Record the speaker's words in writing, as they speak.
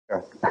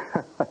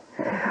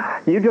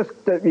You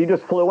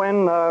just flew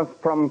in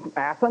from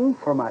Athens?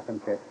 From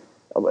Athens, yes.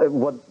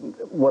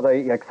 Were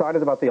they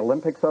excited about the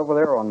Olympics over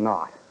there or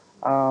not?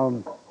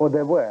 Well,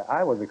 they were.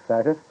 I was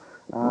excited.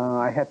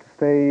 I had to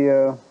stay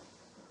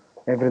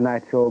every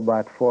night till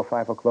about 4 or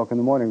 5 o'clock in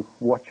the morning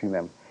watching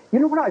them. You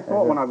know what I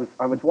thought when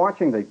I was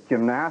watching the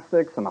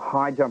gymnastics and the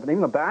high jump and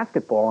even the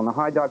basketball and the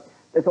high dive?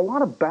 There's a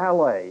lot of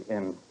ballet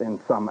in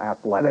some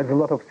athletics. There's a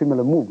lot of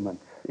similar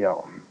movements.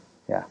 Yeah.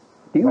 Yeah.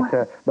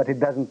 But it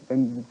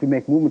doesn't, to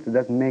make movements, it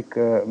doesn't make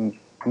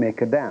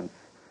a dance,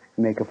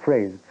 make a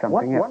phrase,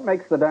 something else. What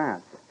makes the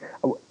dance?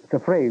 It's a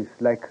phrase,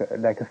 like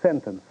a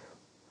sentence,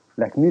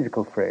 like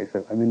musical phrase.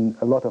 I mean,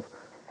 a lot of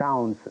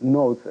sounds,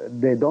 notes,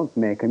 they don't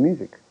make a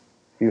music.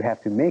 You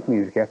have to make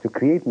music, you have to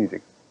create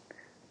music.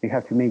 You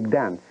have to make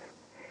dance.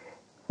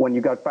 When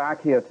you got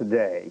back here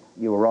today,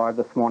 you arrived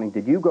this morning,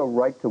 did you go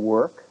right to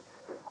work?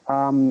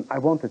 I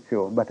wanted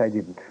to, but I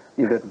didn't.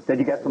 You didn't? Did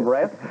you get some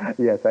rest?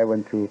 Yes, I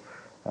went to...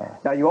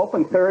 Now, you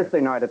opened Thursday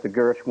night at the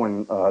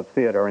Gershwin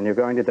Theater, and you're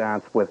going to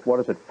dance with,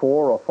 what is it,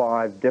 4 or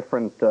 5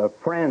 different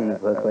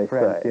friends, as they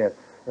say. Yes,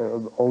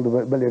 all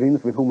the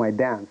ballerinas with whom I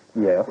danced.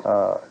 Yes.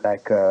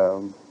 Like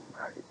Eva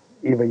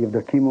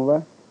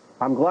Yevdokimova.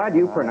 I'm glad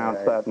you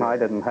pronounced that, and I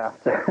didn't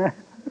have to.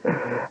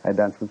 I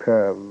danced with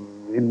her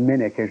in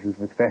many occasions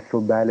with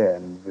Festival Ballet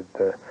and with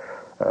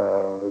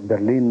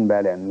Berlin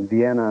Ballet and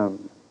Vienna,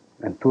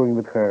 and touring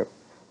with her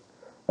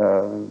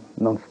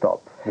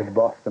non-stop with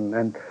Boston.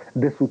 And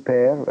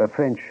Dessouter, a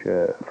French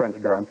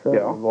dancer,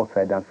 yeah. Also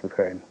I danced with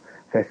her in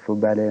Festival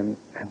Ballet and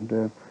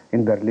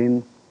in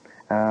Berlin.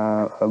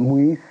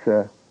 Muis,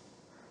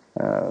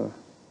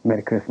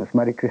 Merry Christmas,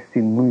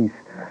 Marie-Christine Muis,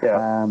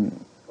 yeah.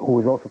 who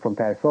was also from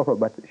Paris also,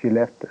 but she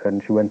left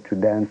and she went to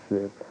dance.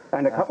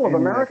 And a couple of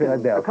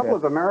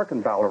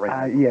American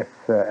ballerinas. Yes,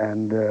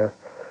 and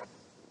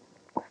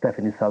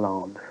Stephanie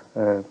Salland,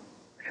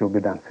 she'll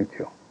be dancing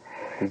too.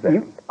 Is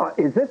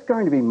this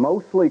going to be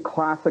mostly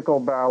classical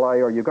ballet,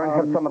 or are you going to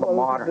have some of the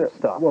modern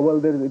stuff? Well,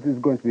 it is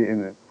going to be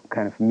in a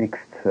kind of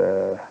mixed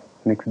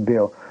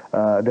bill.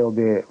 There will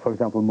be, for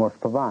example, Morse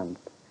Pavane,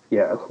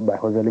 yes, by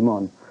Jose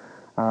Limon.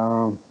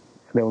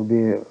 There will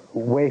be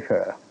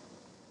Wayfarer.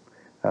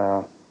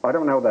 I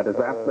don't know that. Is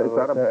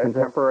that a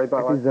contemporary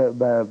ballet? It is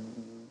a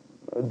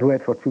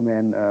duet for 2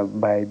 men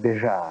by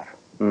Béjart,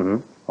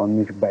 on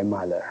music by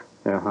Mahler.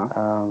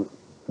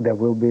 There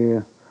will be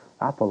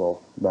Apollo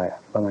by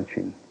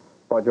Balanchine.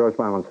 By George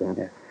Balanchine.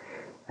 Yes.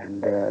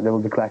 And there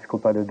will be classical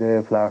pas de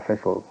deux, Flower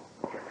Festival.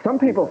 Some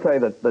people say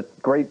that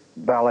great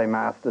ballet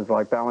masters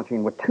like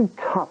Balanchine were too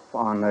tough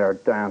on their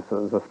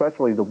dancers,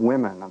 especially the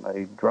women, and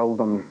they drove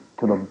them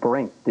to the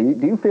brink. Do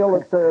you feel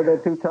that they're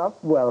too tough?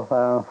 Well,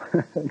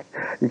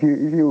 if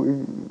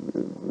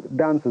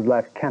dancers'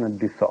 life cannot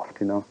be soft,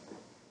 you know.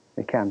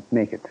 They can't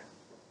make it.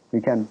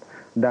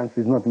 Dance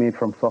is not made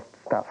from soft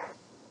stuff.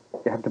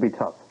 You have to be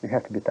tough. You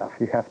have to be tough.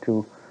 You have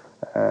to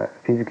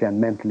physically and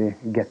mentally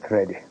get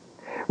ready.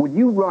 Would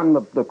you run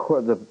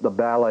the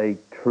ballet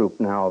troupe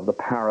now of the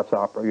Paris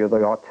Opera? You're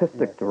the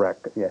artistic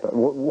director. Yes.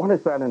 What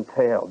does that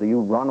entail? Do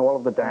you run all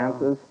of the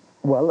dances?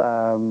 Well,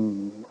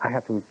 I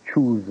have to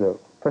choose,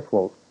 first of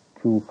all,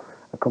 to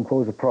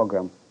compose a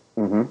program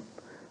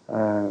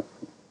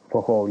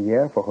for whole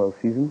year, for whole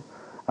season,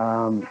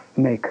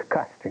 make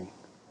casting.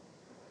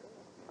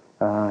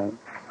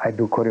 I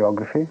do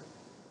choreography,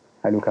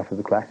 I look after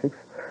the classics,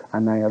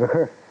 and I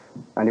rehearse.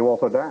 And you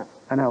also dance?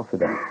 And I also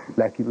dance.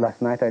 Like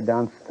last night I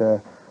danced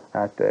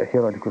at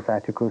Herodicus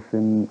Atticus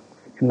in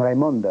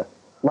Raimonda.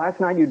 Last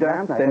night you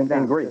danced in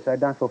Greece? Yes, I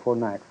danced for 4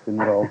 nights in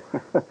a row.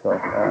 So,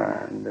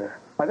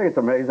 I think it's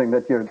amazing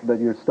that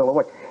you're still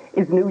awake.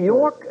 Is New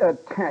York,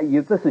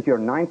 this is your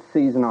 9th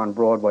season on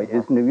Broadway,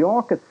 is New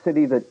York a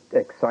city that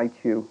excites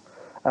you?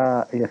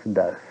 Yes, it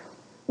does.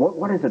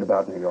 What is it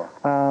about New York?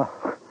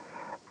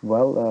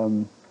 Well,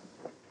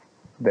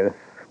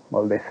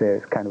 they say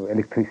it's kind of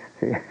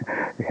electricity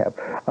we have.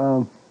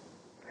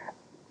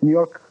 New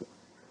York,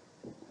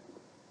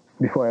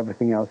 before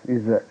everything else,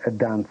 is a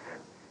dance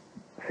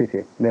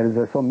city. There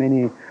is so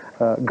many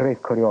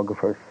great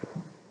choreographers,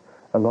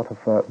 a lot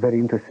of very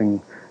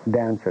interesting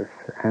dancers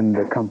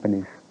and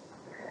companies,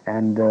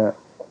 and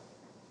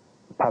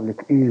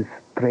public is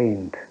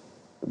trained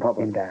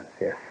in dance.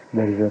 Yes,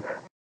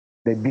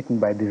 they're bitten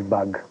by this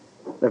bug.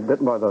 They're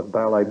bitten by the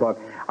ballet bug.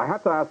 I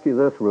have to ask you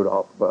this,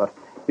 Rudolph.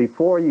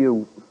 Before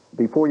you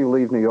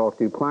leave New York,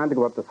 do you plan to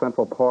go up to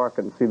Central Park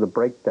and see the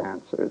break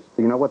dancers?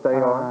 Do you know what they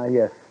are?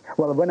 Yes.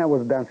 Well, when I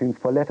was dancing in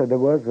Spoleto, there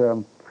was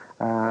a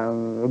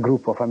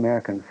group of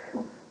American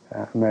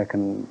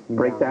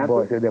break dancers.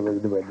 Boys.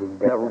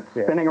 They were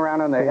spinning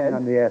around on their heads.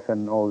 On the yes,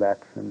 and all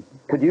that. And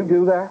could you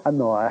do that?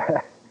 No,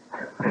 I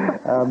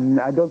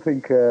don't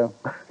think I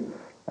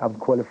would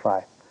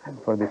qualify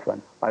for this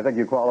one. I think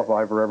you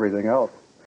qualify for everything else.